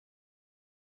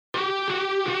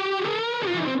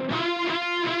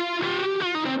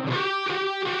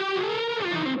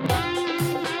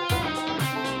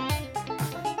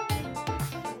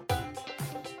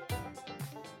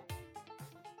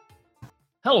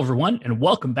Hello, everyone, and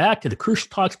welcome back to the Crucial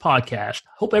Talks podcast.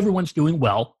 Hope everyone's doing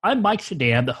well. I'm Mike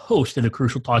Sedan, the host of the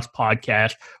Crucial Talks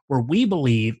podcast, where we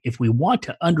believe if we want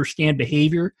to understand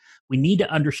behavior, we need to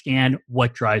understand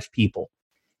what drives people.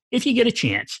 If you get a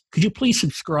chance, could you please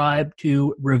subscribe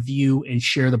to, review, and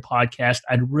share the podcast?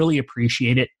 I'd really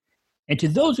appreciate it. And to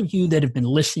those of you that have been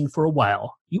listening for a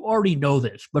while, you already know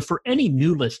this, but for any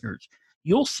new listeners,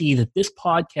 you'll see that this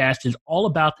podcast is all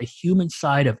about the human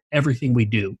side of everything we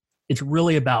do. It's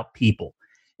really about people.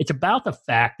 It's about the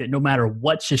fact that no matter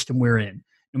what system we're in,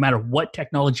 no matter what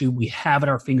technology we have at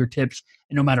our fingertips,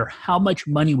 and no matter how much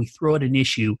money we throw at an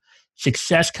issue,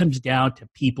 success comes down to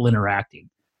people interacting.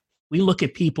 We look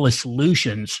at people as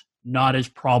solutions, not as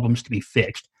problems to be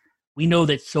fixed. We know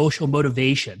that social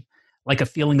motivation, like a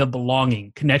feeling of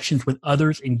belonging, connections with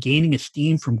others, and gaining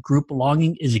esteem from group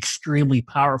belonging is extremely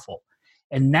powerful.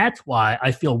 And that's why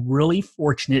I feel really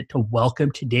fortunate to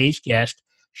welcome today's guest,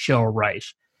 Cheryl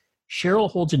Rice. Cheryl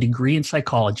holds a degree in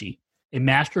psychology, a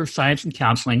Master of Science in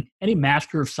Counseling, and a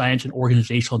Master of Science in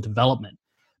Organizational Development.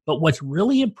 But what's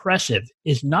really impressive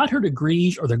is not her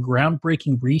degrees or the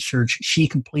groundbreaking research she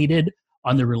completed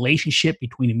on the relationship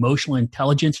between emotional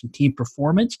intelligence and team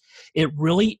performance. It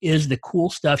really is the cool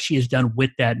stuff she has done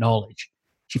with that knowledge.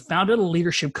 She founded a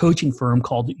leadership coaching firm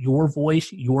called Your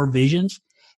Voice, Your Visions.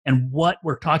 And what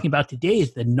we're talking about today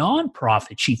is the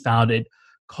nonprofit she founded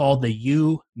called the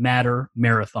You Matter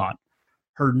Marathon.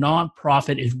 Her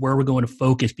nonprofit is where we're going to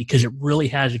focus because it really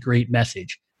has a great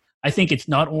message. I think it's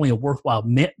not only a worthwhile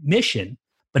mission,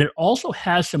 but it also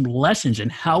has some lessons in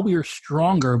how we are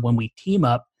stronger when we team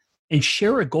up and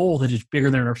share a goal that is bigger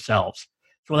than ourselves.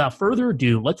 So without further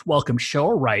ado, let's welcome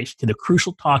Cheryl Rice to the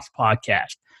Crucial Talks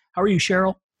podcast. How are you,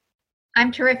 Cheryl?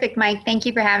 I'm terrific, Mike. Thank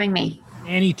you for having me.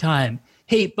 Anytime.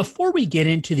 Hey, before we get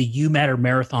into the You Matter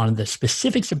Marathon and the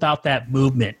specifics about that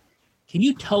movement, can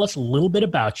you tell us a little bit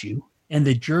about you and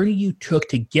the journey you took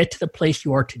to get to the place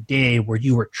you are today where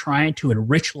you are trying to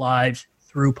enrich lives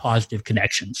through positive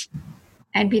connections?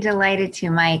 I'd be delighted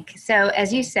to, Mike. So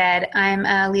as you said, I'm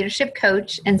a leadership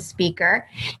coach and speaker,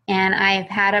 and I've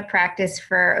had a practice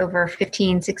for over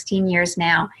 15, 16 years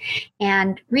now.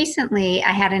 And recently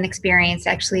I had an experience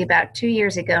actually about 2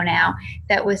 years ago now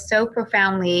that was so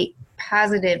profoundly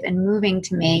positive and moving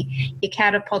to me. It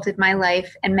catapulted my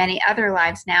life and many other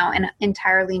lives now in an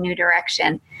entirely new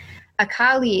direction. A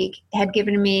colleague had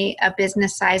given me a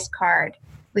business-sized card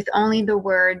with only the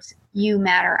words, "You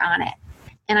matter" on it.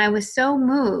 And I was so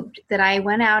moved that I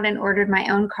went out and ordered my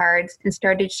own cards and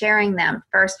started sharing them,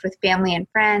 first with family and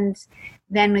friends,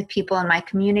 then with people in my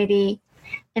community.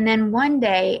 And then one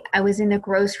day I was in the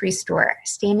grocery store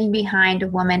standing behind a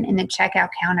woman in the checkout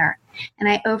counter. And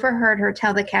I overheard her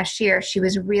tell the cashier she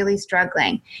was really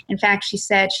struggling. In fact, she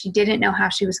said she didn't know how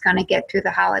she was going to get through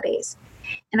the holidays.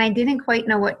 And I didn't quite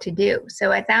know what to do.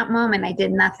 So at that moment, I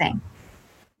did nothing.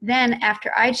 Then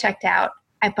after I checked out,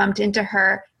 I bumped into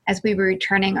her as we were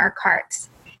returning our carts.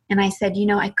 And I said,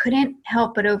 I couldn't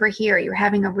help but overhear you're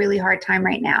having a really hard time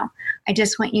right now. I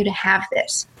just want you to have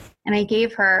this. And I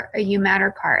gave her a You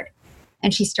Matter card.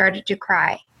 And she started to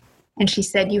cry. And she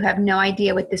said, "You have no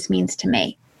idea what this means to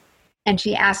me." And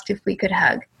she asked if we could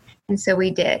hug. And so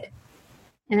we did.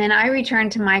 And then I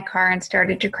returned to my car and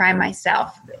started to cry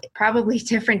myself, probably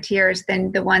different tears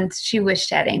than the ones she was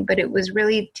shedding, but it was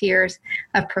really tears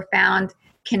of profound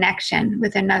connection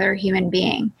with another human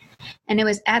being. And it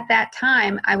was at that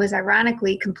time I was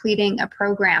ironically completing a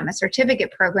program, a certificate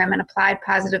program in applied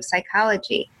positive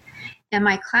psychology. And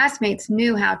my classmates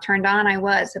knew how turned on I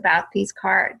was about these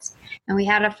cards. And we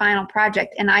had a final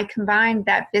project. And I combined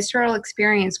that visceral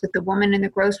experience with the woman in the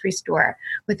grocery store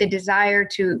with the desire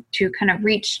to kind of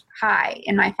reach high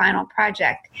in my final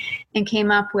project and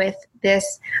came up with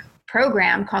this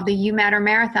program called the You Matter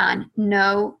Marathon.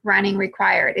 No running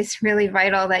required. It's really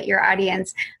vital that your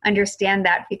audience understand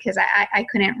that because I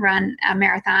couldn't run a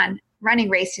marathon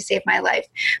running race to save my life.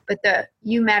 But the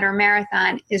You Matter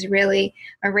Marathon is really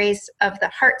a race of the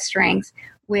heartstrings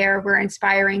where we're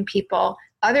inspiring people,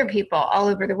 other people all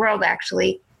over the world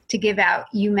actually, to give out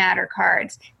You Matter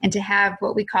cards and to have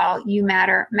what we call You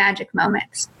Matter magic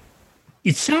moments.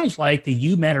 It sounds like the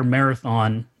You Matter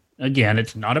Marathon, again,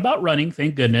 it's not about running,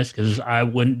 thank goodness, because I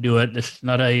wouldn't do it. This is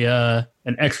not an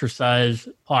exercise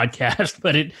podcast,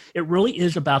 but it really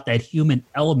is about that human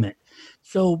element.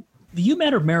 So the You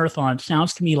Matter Marathon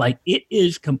sounds to me like it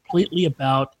is completely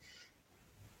about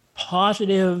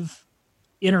positive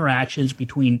interactions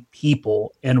between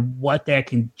people and what that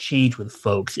can change with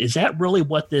folks. Is that really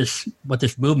what this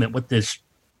movement, what this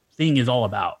thing is all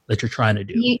about that you're trying to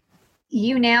do?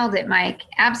 You nailed it, Mike.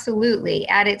 Absolutely.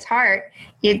 At its heart,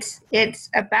 it's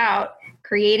about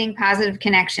creating positive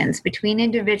connections between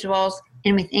individuals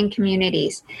and within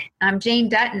communities. Jane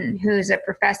Dutton, who's a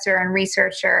professor and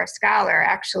researcher, a scholar,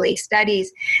 actually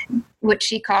studies what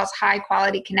she calls high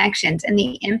quality connections and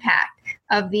the impact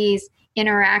of these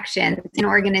interactions in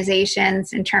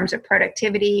organizations in terms of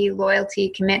productivity, loyalty,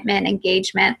 commitment,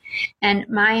 engagement. And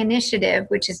my initiative,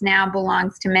 which is now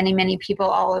belongs to many, many people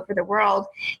all over the world,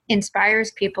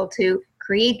 inspires people to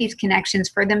create these connections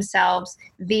for themselves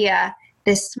via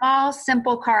this small,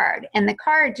 simple card. And the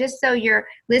card, just so your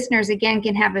listeners again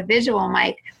can have a visual,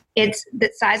 Mike, it's the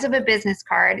size of a business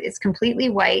card. It's completely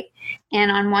white.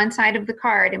 And on one side of the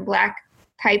card in black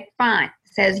type font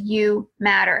says "You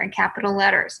Matter" in capital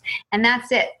letters. And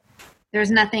that's it. There's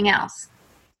nothing else.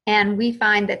 And we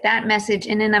find that that message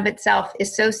in and of itself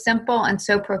is so simple and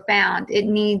so profound, it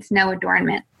needs no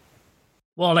adornment.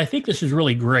 Well, and I think this is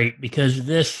really great because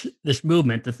this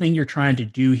movement, the thing you're trying to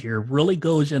do here, really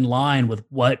goes in line with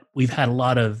what we've had a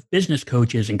lot of business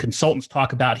coaches and consultants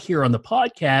talk about here on the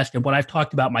podcast, and what I've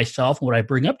talked about myself and what I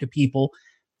bring up to people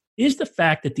is the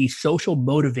fact that these social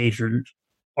motivators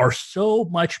are so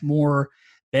much more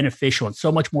beneficial and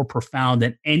so much more profound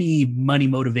than any money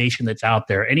motivation that's out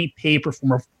there. Any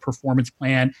performance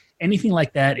plan, anything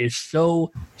like that is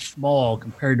so small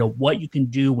compared to what you can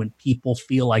do when people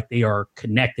feel like they are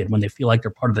connected, when they feel like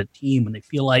they're part of a team, when they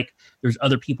feel like there's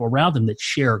other people around them that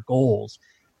share goals.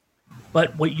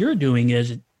 But what you're doing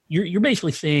is you're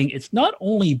basically saying it's not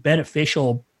only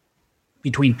beneficial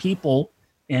between people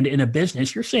and in a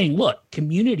business. You're saying, look,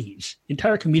 communities,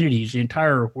 entire communities, the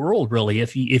entire world, really,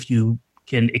 if you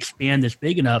can expand this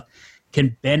big enough,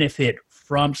 can benefit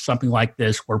from something like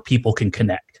this where people can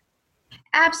connect.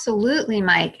 Absolutely,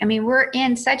 Mike. I mean, we're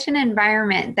in such an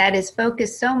environment that is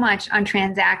focused so much on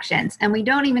transactions, and we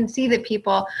don't even see the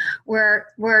people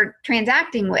we're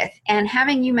transacting with. And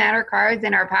having You Matter cards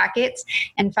in our pockets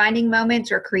and finding moments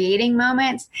or creating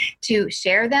moments to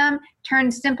share them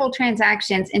turns simple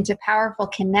transactions into powerful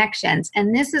connections.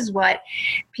 And this is what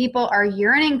people are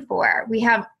yearning for. We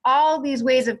have all these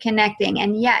ways of connecting,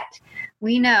 and yet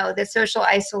we know that social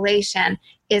isolation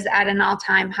is at an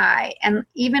all-time high. And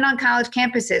even on college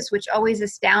campuses, which always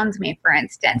astounds me, for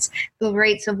instance, the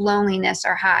rates of loneliness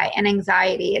are high and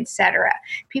anxiety, etc.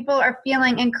 People are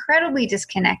feeling incredibly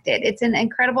disconnected. It's an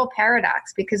incredible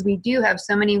paradox because we do have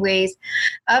so many ways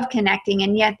of connecting,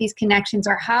 and yet these connections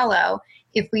are hollow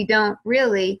if we don't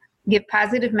really give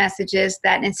positive messages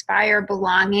that inspire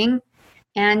belonging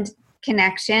and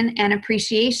connection and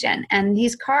appreciation. And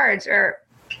these cards are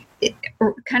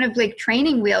kind of like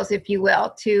training wheels, if you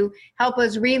will, to help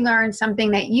us relearn something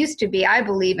that used to be, I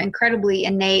believe, incredibly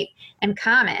innate and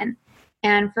common.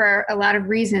 And for a lot of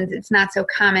reasons, it's not so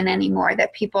common anymore,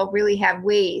 that people really have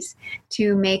ways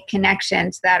to make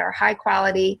connections that are high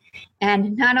quality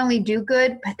and not only do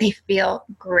good, but they feel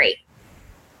great.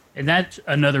 And that's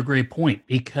another great point,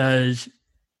 because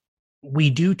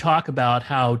we do talk about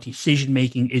how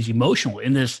decision-making is emotional,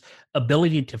 and this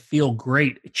ability to feel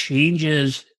great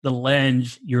changes the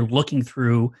lens you're looking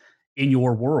through in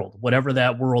your world, whatever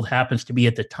that world happens to be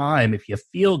at the time. If you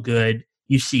feel good,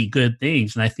 you see good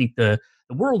things. And I think the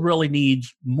world really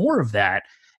needs more of that.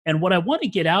 And what I want to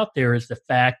get out there is the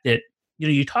fact that,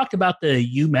 you talked about the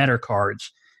You Matter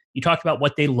cards. You talked about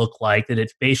what they look like, that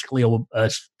it's basically a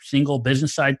single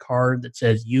business side card that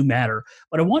says You Matter.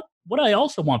 But what I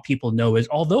also want people to know is,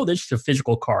 although this is a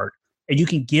physical card and you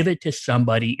can give it to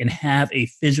somebody and have a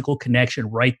physical connection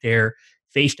right there,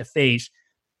 face to face,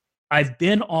 I've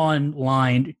been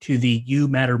online to the You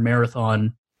Matter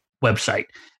Marathon website,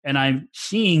 and I'm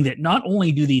seeing that not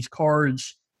only do these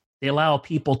cards, they allow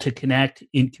people to connect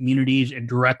in communities and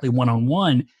directly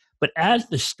one-on-one, but as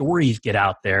the stories get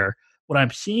out there, what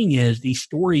I'm seeing is these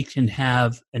stories can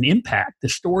have an impact. The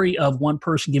story of one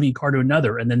person giving a card to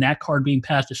another, and then that card being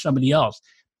passed to somebody else,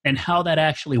 and how that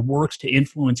actually works to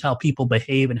influence how people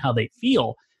behave and how they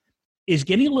feel, is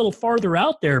getting a little farther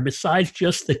out there besides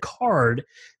just the card,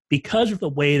 because of the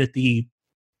way that the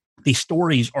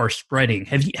stories are spreading.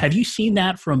 Have you seen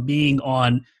that from being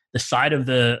on the side of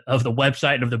the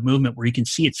website and of the movement, where you can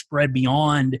see it spread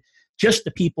beyond just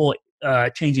the people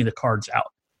changing the cards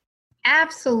out?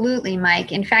 Absolutely,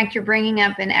 Mike. In fact, you're bringing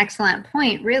up an excellent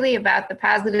point, really, about the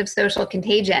positive social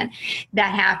contagion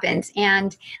that happens.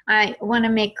 And I want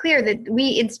to make clear that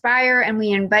we inspire and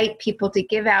we invite people to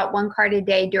give out one card a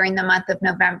day during the month of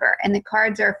November, and the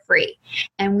cards are free.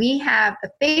 And we have a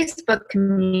Facebook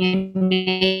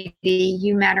community,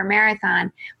 You Matter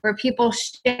Marathon, where people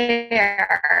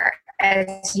share,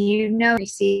 as you know,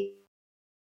 receive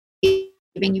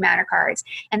receiving You Matter cards.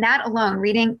 And that alone,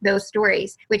 reading those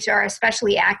stories, which are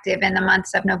especially active in the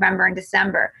months of November and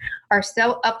December, are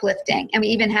so uplifting. And we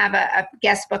even have a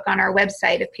guest book on our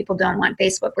website, if people don't want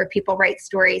Facebook, where people write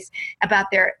stories about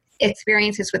their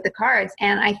experiences with the cards.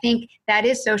 And I think that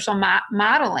is social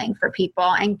modeling for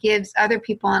people and gives other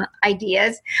people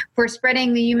ideas for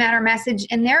spreading the You Matter message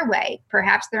in their way.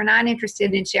 Perhaps they're not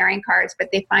interested in sharing cards, but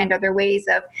they find other ways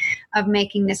of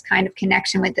making this kind of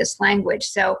connection with this language.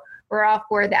 So we're all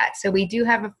for that. So we do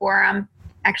have a forum,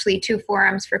 actually 2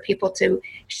 forums for people to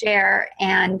share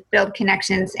and build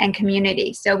connections and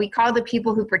community. So we call the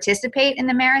people who participate in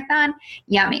the marathon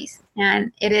Yummies.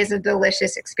 And it is a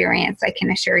delicious experience, I can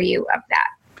assure you of that.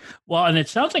 Well, and it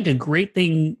sounds like a great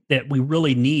thing that we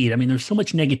really need. I mean, there's so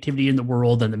much negativity in the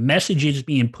world, and the messages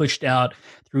being pushed out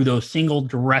through those single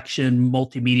direction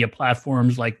multimedia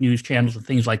platforms like news channels and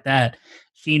things like that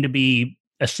seem to be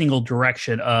a single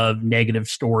direction of negative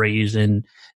stories and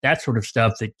that sort of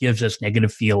stuff that gives us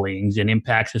negative feelings and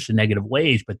impacts us in negative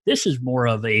ways. But this is more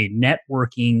of a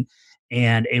networking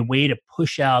and a way to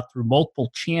push out through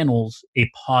multiple channels a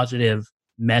positive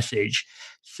message.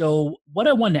 So what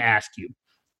I wanted to ask you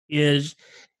is,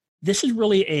 this is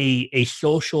really a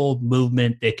social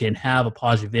movement that can have a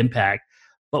positive impact.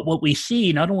 But what we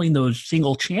see, not only in those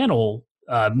single channel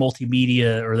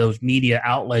multimedia or those media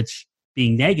outlets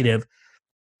being negative,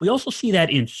 we also see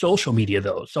that in social media,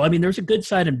 though. So, I mean, there's a good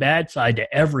side and bad side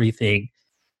to everything.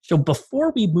 So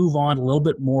before we move on a little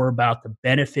bit more about the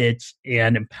benefits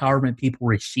and empowerment people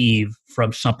receive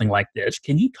from something like this,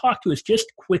 can you talk to us just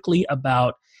quickly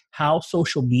about how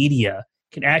social media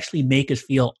can actually make us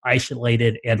feel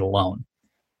isolated and alone?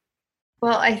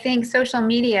 Well, I think social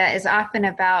media is often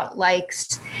about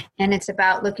likes, and it's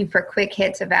about looking for quick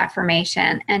hits of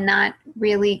affirmation and not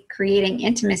really creating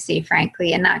intimacy,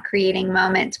 frankly, and not creating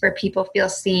moments where people feel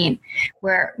seen,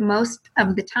 where most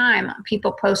of the time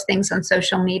people post things on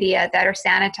social media that are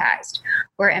sanitized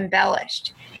or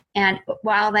embellished. And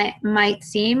while that might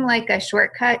seem like a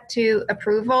shortcut to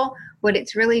approval, what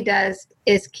it really does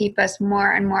is keep us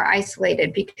more and more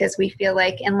isolated, because we feel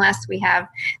like unless we have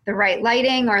the right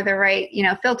lighting or the right,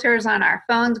 filters on our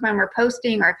phones when we're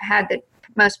posting, or have had the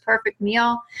most perfect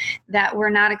meal, that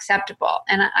we're not acceptable.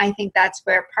 And I think that's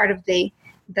where part of the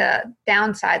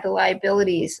downside, the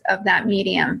liabilities of that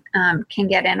medium can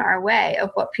get in our way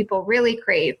of what people really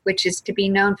crave, which is to be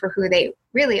known for who they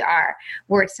really are,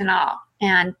 warts and all.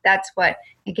 And that's what,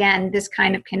 again, this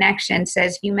kind of connection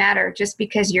says you matter just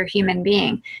because you're a human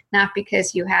being, not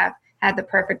because you have had the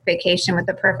perfect vacation with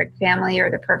the perfect family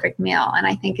or the perfect meal. And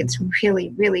I think it's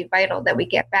really, really vital that we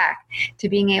get back to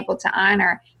being able to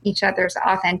honor each other's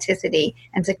authenticity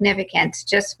and significance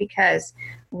just because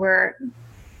we're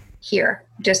here,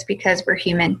 just because we're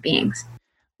human beings.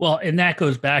 Well, and that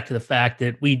goes back to the fact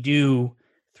that we do,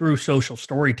 through social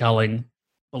storytelling,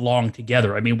 belong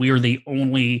together. I mean, we are the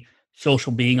only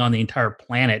social being on the entire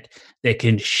planet that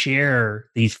can share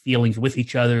these feelings with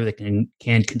each other, that can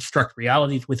construct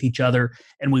realities with each other.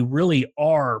 And we really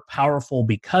are powerful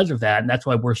because of that. And that's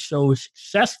why we're so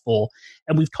successful.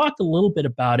 And we've talked a little bit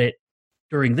about it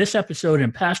during this episode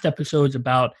and past episodes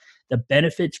about the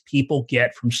benefits people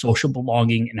get from social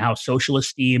belonging and how social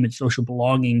esteem and social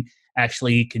belonging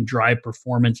actually can drive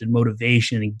performance and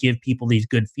motivation and give people these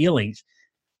good feelings.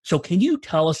 So can you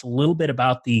tell us a little bit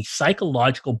about the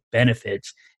psychological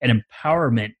benefits and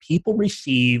empowerment people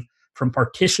receive from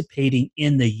participating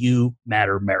in the You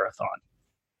Matter Marathon?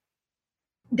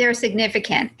 They're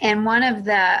significant. And one of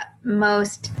the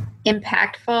most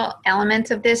impactful elements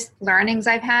of this learnings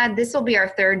I've had, this will be our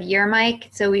 3rd year, Mike.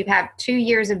 So we've had 2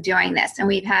 years of doing this, and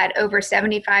we've had over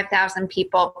 75,000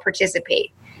 people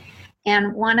participate.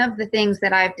 And one of the things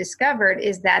that I've discovered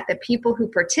is that the people who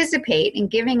participate in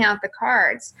giving out the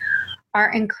cards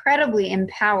are incredibly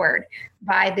empowered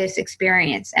by this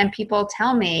experience. And people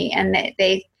tell me, and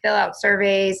they fill out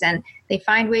surveys and they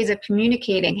find ways of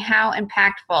communicating how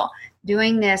impactful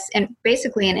doing this, and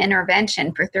basically an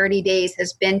intervention for 30 days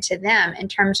has been to them in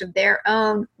terms of their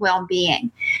own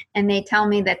well-being. And they tell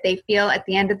me that they feel at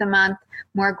the end of the month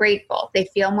more grateful. They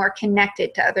feel more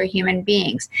connected to other human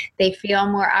beings. They feel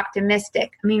more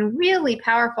optimistic. I mean, really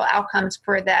powerful outcomes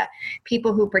for the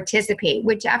people who participate,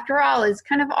 which after all is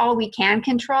kind of all we can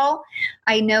control.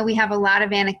 I know we have a lot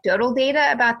of anecdotal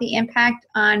data about the impact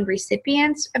on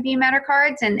recipients of You Matter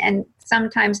cards, and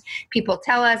sometimes people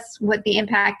tell us what the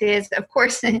impact is. Of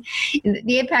course, the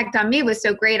impact on me was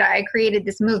so great, I created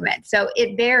this movement. So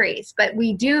it varies, but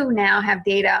we do now have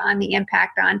data on the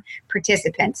impact on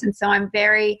participants. And so I'm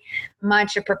very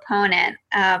much a proponent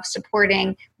of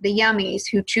supporting the Yummies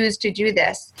who choose to do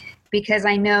this, because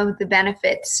I know the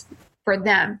benefits for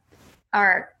them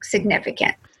are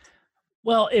significant.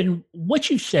 Well, and what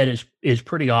you said is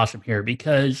pretty awesome here,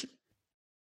 because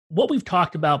what we've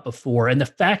talked about before, and the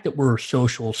fact that we're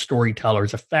social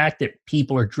storytellers, the fact that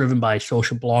people are driven by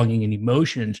social belonging and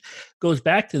emotions, goes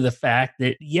back to the fact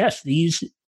that yes, these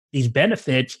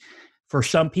benefits for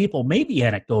some people may be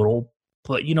anecdotal,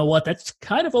 but you know what? That's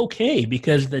kind of okay,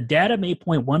 because the data may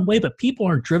point one way, but people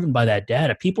aren't driven by that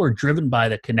data. People are driven by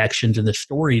the connections and the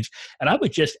stories. And I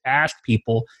would just ask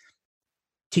people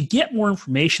to get more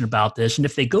information about this. And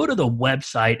if they go to the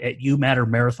website at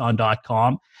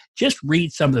youmattermarathon.com, just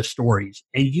read some of the stories,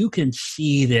 and you can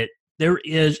see that there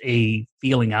is a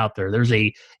feeling out there. There's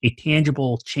a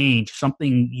tangible change,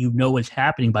 something you know is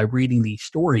happening by reading these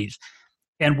stories.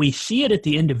 And we see it at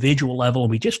the individual level,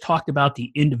 and we just talked about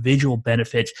the individual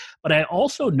benefits. But I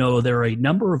also know there are a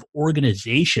number of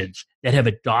organizations that have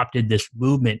adopted this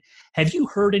movement. Have you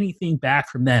heard anything back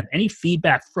from them? Any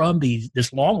feedback from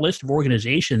this long list of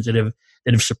organizations that have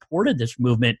supported this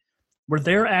movement, where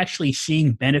they're actually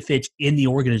seeing benefits in the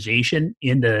organization,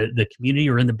 in the community,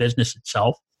 or in the business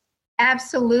itself?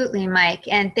 Absolutely, Mike.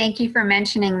 And thank you for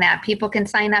mentioning that. People can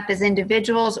sign up as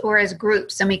individuals or as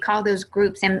groups. And we call those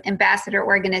groups ambassador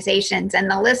organizations. And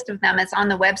the list of them is on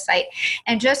the website.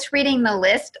 And just reading the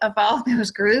list of all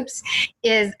those groups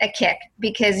is a kick,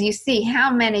 because you see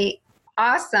how many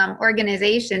awesome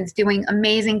organizations doing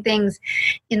amazing things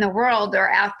in the world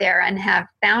are out there and have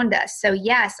found us. So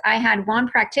yes, I had one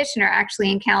practitioner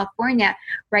actually in California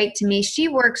write to me. She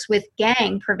works with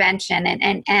gang prevention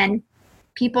and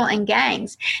people in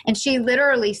gangs. And she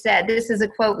literally said, this is a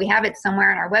quote, we have it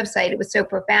somewhere on our website, it was so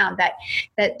profound,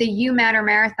 that the You Matter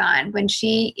Marathon, when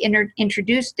she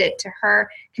introduced it to her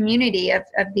community of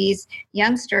these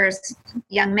youngsters,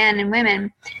 young men and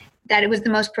women, that it was the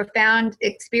most profound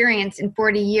experience in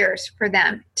 40 years for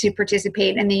them to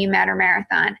participate in the You Matter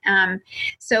Marathon.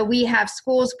 So we have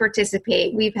schools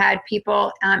participate. We've had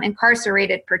people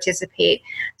incarcerated participate,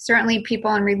 certainly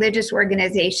people in religious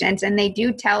organizations, and they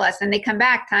do tell us, and they come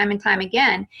back time and time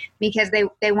again because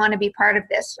they want to be part of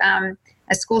this.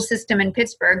 A school system in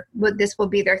Pittsburgh, this will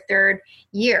be their third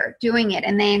year doing it,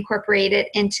 and they incorporate it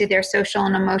into their social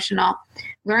and emotional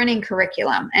learning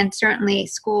curriculum. And certainly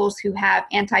schools who have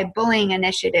anti-bullying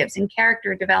initiatives and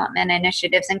character development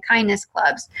initiatives and kindness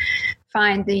clubs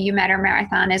find the You Matter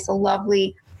Marathon is a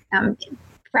lovely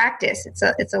practice.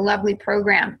 It's a lovely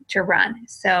program to run.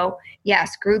 So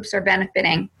yes, groups are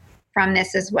benefiting from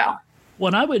this as well.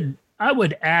 Well, I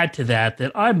would add to that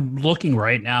I'm looking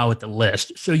right now at the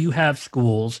list. So you have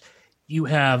schools, you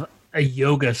have a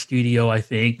yoga studio, I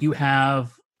think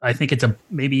it's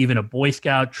maybe even a Boy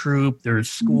Scout troop. There's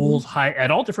schools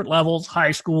at all different levels, high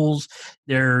schools,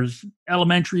 there's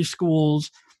elementary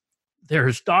schools,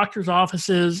 there's doctor's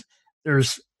offices,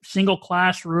 there's single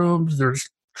classrooms, there's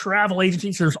travel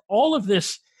agencies, there's all of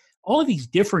these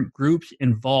different groups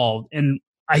involved. And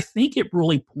I think it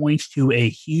really points to a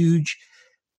huge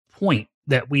point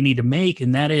that we need to make,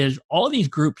 and that is all of these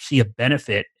groups see a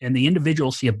benefit, and the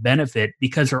individuals see a benefit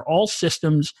because they're all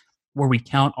systems where we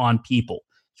count on people.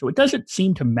 So it doesn't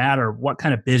seem to matter what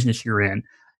kind of business you're in,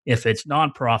 if it's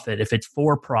nonprofit, if it's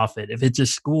for profit, if it's a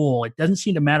school. It doesn't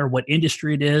seem to matter what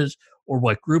industry it is or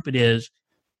what group it is.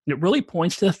 It really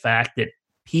points to the fact that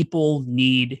people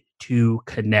need to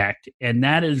connect, and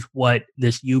that is what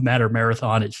this You Matter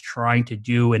Marathon is trying to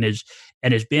do, and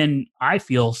has been, I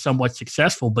feel, somewhat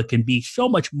successful, but can be so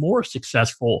much more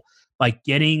successful by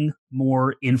getting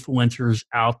more influencers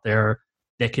out there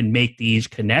that can make these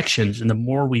connections. And the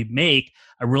more we make,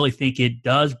 I really think it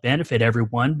does benefit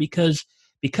everyone, because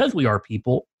we are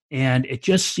people, and it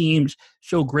just seems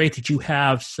so great that you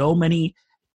have so many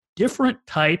different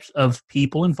types of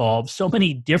people involved, so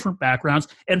many different backgrounds,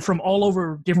 and from all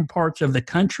over different parts of the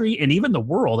country and even the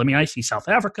world. I mean, I see South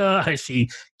Africa, I see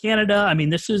Canada. I mean,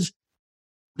 this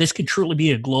could truly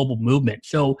be a global movement.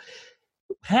 So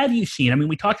have you seen, I mean,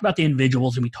 we talked about the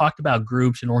individuals and we talked about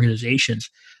groups and organizations,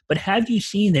 but have you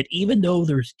seen that even though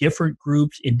there's different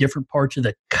groups in different parts of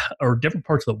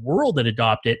the world that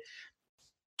adopt it,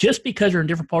 just because they're in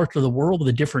different parts of the world with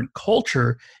a different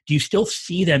culture, do you still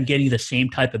see them getting the same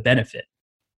type of benefit?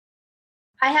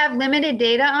 I have limited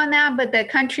data on that, but the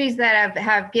countries that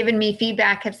have given me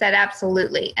feedback have said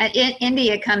absolutely.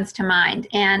 India comes to mind,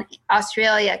 and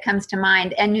Australia comes to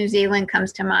mind, and New Zealand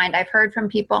comes to mind. I've heard from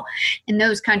people in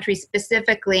those countries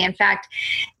specifically. In fact,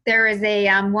 there is a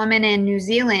woman in New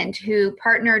Zealand who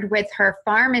partnered with her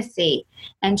pharmacy,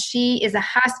 and she is a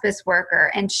hospice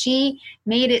worker, and she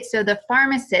made it so the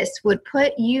pharmacist would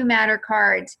put You Matter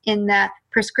cards in the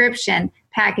prescription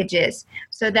packages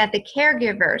so that the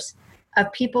caregivers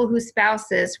of people whose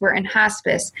spouses were in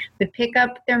hospice would pick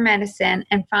up their medicine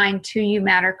and find 2 You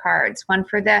Matter cards, one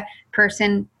for the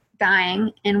person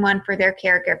dying and one for their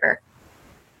caregiver.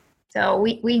 So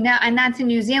we know, and that's in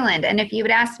New Zealand. And if you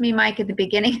would ask me, Mike, at the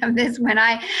beginning of this, when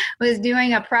I was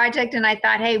doing a project and I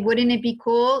thought, hey, wouldn't it be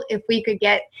cool if we could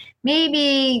get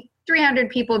maybe 300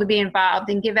 people to be involved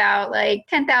and give out like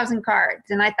 10,000 cards?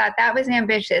 And I thought that was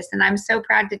ambitious. And I'm so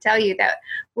proud to tell you that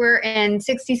we're in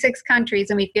 66 countries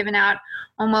and we've given out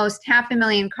almost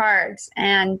 500,000 cards.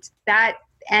 And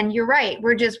you're right,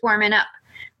 we're just warming up,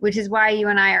 which is why you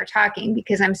and I are talking,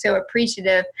 because I'm so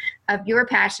appreciative of your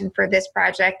passion for this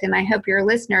project. And I hope your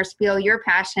listeners feel your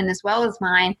passion as well as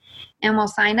mine and will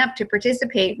sign up to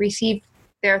participate, receive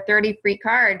their 30 free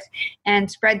cards,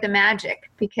 and spread the magic,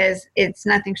 because it's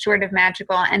nothing short of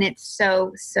magical. And it's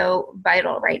so, so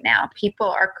vital right now. People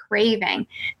are craving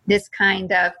this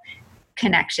kind of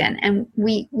connection, and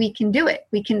we can do it.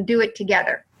 We can do it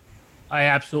together. I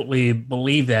absolutely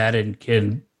believe that, and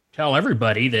can tell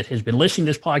everybody that has been listening to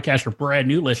this podcast, or brand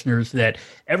new listeners, that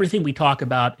everything we talk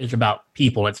about is about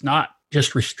people. It's not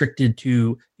just restricted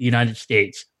to the United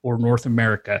States or North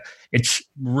America. It's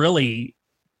really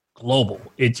global.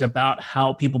 It's about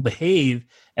how people behave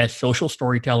as social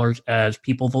storytellers, as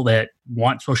people that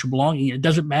want social belonging. It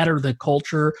doesn't matter the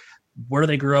culture, where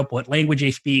they grew up, what language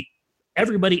they speak.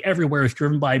 Everybody everywhere is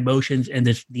driven by emotions and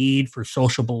this need for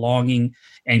social belonging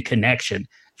and connection.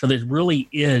 So there really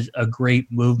is a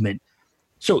great movement.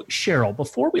 So Cheryl,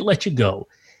 before we let you go,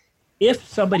 if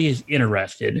somebody is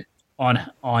interested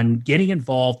on getting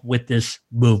involved with this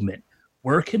movement,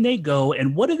 where can they go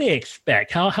and what do they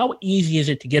expect? How easy is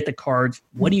it to get the cards?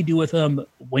 What do you do with them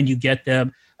when you get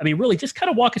them? I mean, really just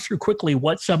kind of walk us through quickly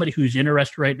what somebody who's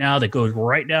interested right now, that goes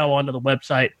right now onto the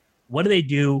website, what do they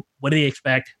do? What do they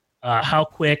expect? How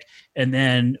quick? And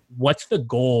then what's the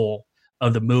goal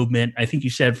of the movement? I think you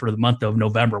said for the month of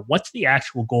November. What's the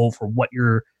actual goal for what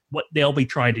they'll be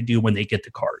trying to do when they get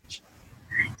the cards?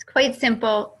 It's quite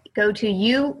simple. Go to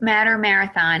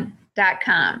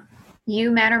youmattermarathon.com.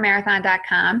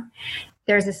 youmattermarathon.com.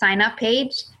 There's a sign-up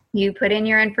page. You put in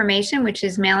your information, which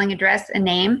is mailing address and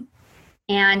name.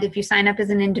 And if you sign up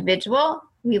as an individual,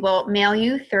 we will mail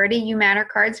you 30 You Matter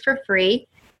cards for free.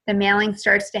 The mailing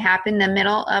starts to happen the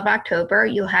middle of October.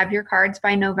 You'll have your cards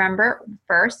by November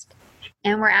 1st.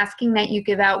 And we're asking that you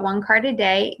give out 1 card a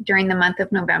day during the month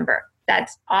of November.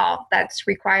 That's all that's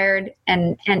required.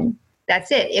 And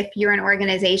that's it. If you're an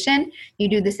organization, you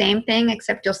do the same thing,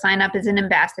 except you'll sign up as an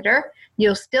ambassador.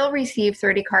 You'll still receive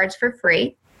 30 cards for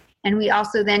free. And we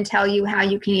also then tell you how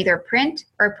you can either print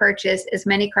or purchase as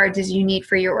many cards as you need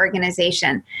for your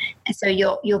organization. And so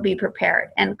you'll be prepared.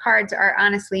 And cards are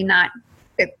honestly not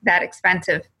that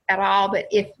expensive at all, but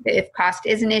if cost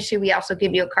is an issue, we also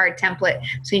give you a card template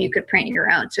so you could print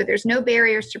your own. So there's no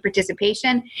barriers to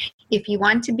participation. If you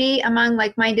want to be among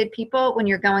like-minded people when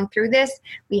you're going through this,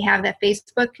 we have the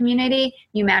Facebook community,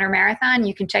 You Matter Marathon.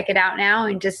 You can check it out now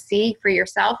and just see for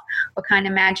yourself what kind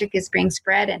of magic is being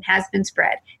spread and has been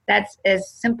spread. That's as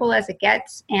simple as it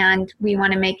gets, and we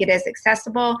want to make it as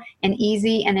accessible and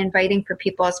easy and inviting for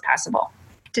people as possible.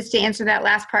 Just to answer that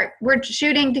last part, we're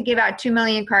shooting to give out 2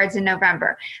 million cards in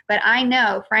November. But I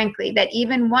know, frankly, that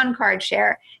even 1 card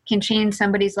share can change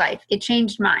somebody's life. It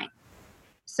changed mine.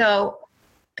 So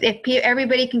if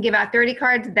everybody can give out 30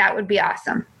 cards, that would be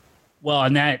awesome. Well,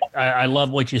 and that I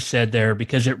love what you said there,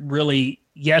 because it really,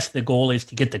 yes, the goal is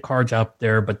to get the cards out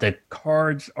there, but the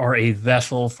cards are a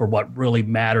vessel for what really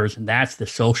matters, and that's the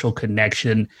social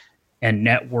connection and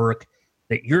network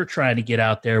that you're trying to get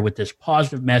out there with this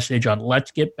positive message on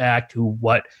let's get back to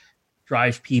what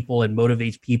drives people and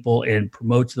motivates people and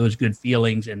promotes those good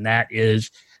feelings. And that is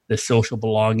the social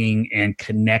belonging and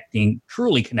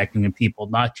truly connecting with people,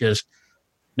 not just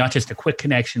a quick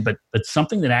connection, but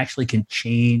something that actually can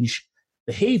change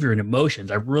behavior and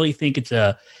emotions. I really think it's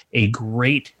a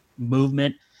great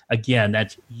movement. Again,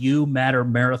 that's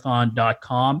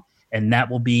youmattermarathon.com. And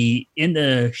that will be in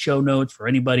the show notes for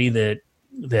anybody that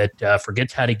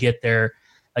forgets how to get there.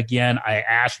 Again, I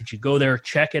ask that you go there,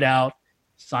 check it out,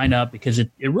 sign up, because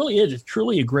it really is. It's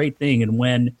truly a great thing. And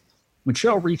when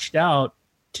Cheryl reached out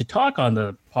to talk on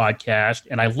the podcast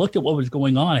and I looked at what was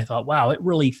going on, I thought, wow, it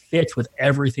really fits with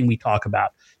everything we talk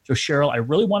about. So Cheryl, I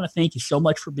really want to thank you so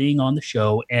much for being on the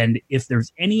show. And if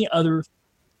there's any other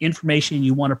information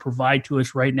you want to provide to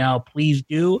us right now, please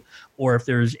do. Or if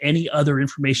there's any other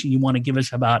information you want to give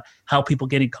us about how people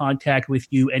get in contact with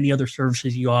you, any other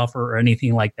services you offer or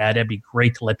anything like that, it'd be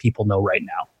great to let people know right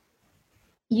now.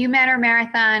 You Matter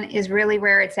Marathon is really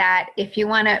where it's at. If you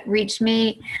want to reach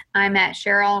me, I'm at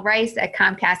Cheryl Rice at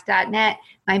Comcast.net.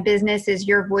 My business is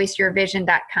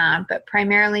yourvoiceyourvision.com. But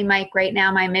primarily, Mike, right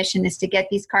now my mission is to get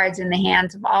these cards in the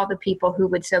hands of all the people who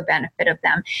would so benefit of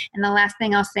them. And the last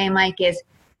thing I'll say, Mike, is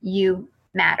you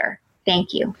matter.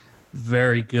 Thank you.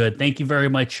 Very good. Thank you very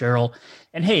much, Cheryl.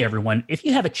 And hey, everyone, if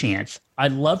you have a chance,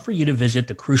 I'd love for you to visit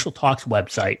the Crucial Talks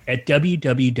website at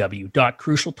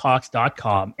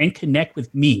www.crucialtalks.com and connect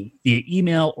with me via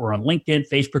email or on LinkedIn,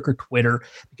 Facebook, or Twitter,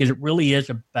 because it really is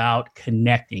about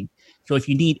connecting. So if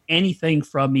you need anything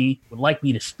from me, would like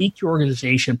me to speak to your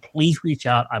organization, please reach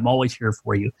out. I'm always here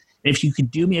for you. And if you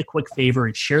could do me a quick favor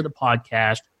and share the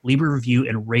podcast, leave a review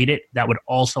and rate it, that would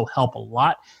also help a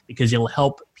lot because it'll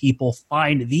help people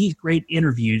find these great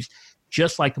interviews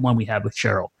just like the one we had with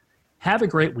Cheryl. Have a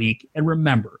great week. And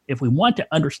remember, if we want to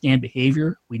understand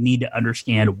behavior, we need to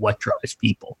understand what drives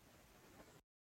people.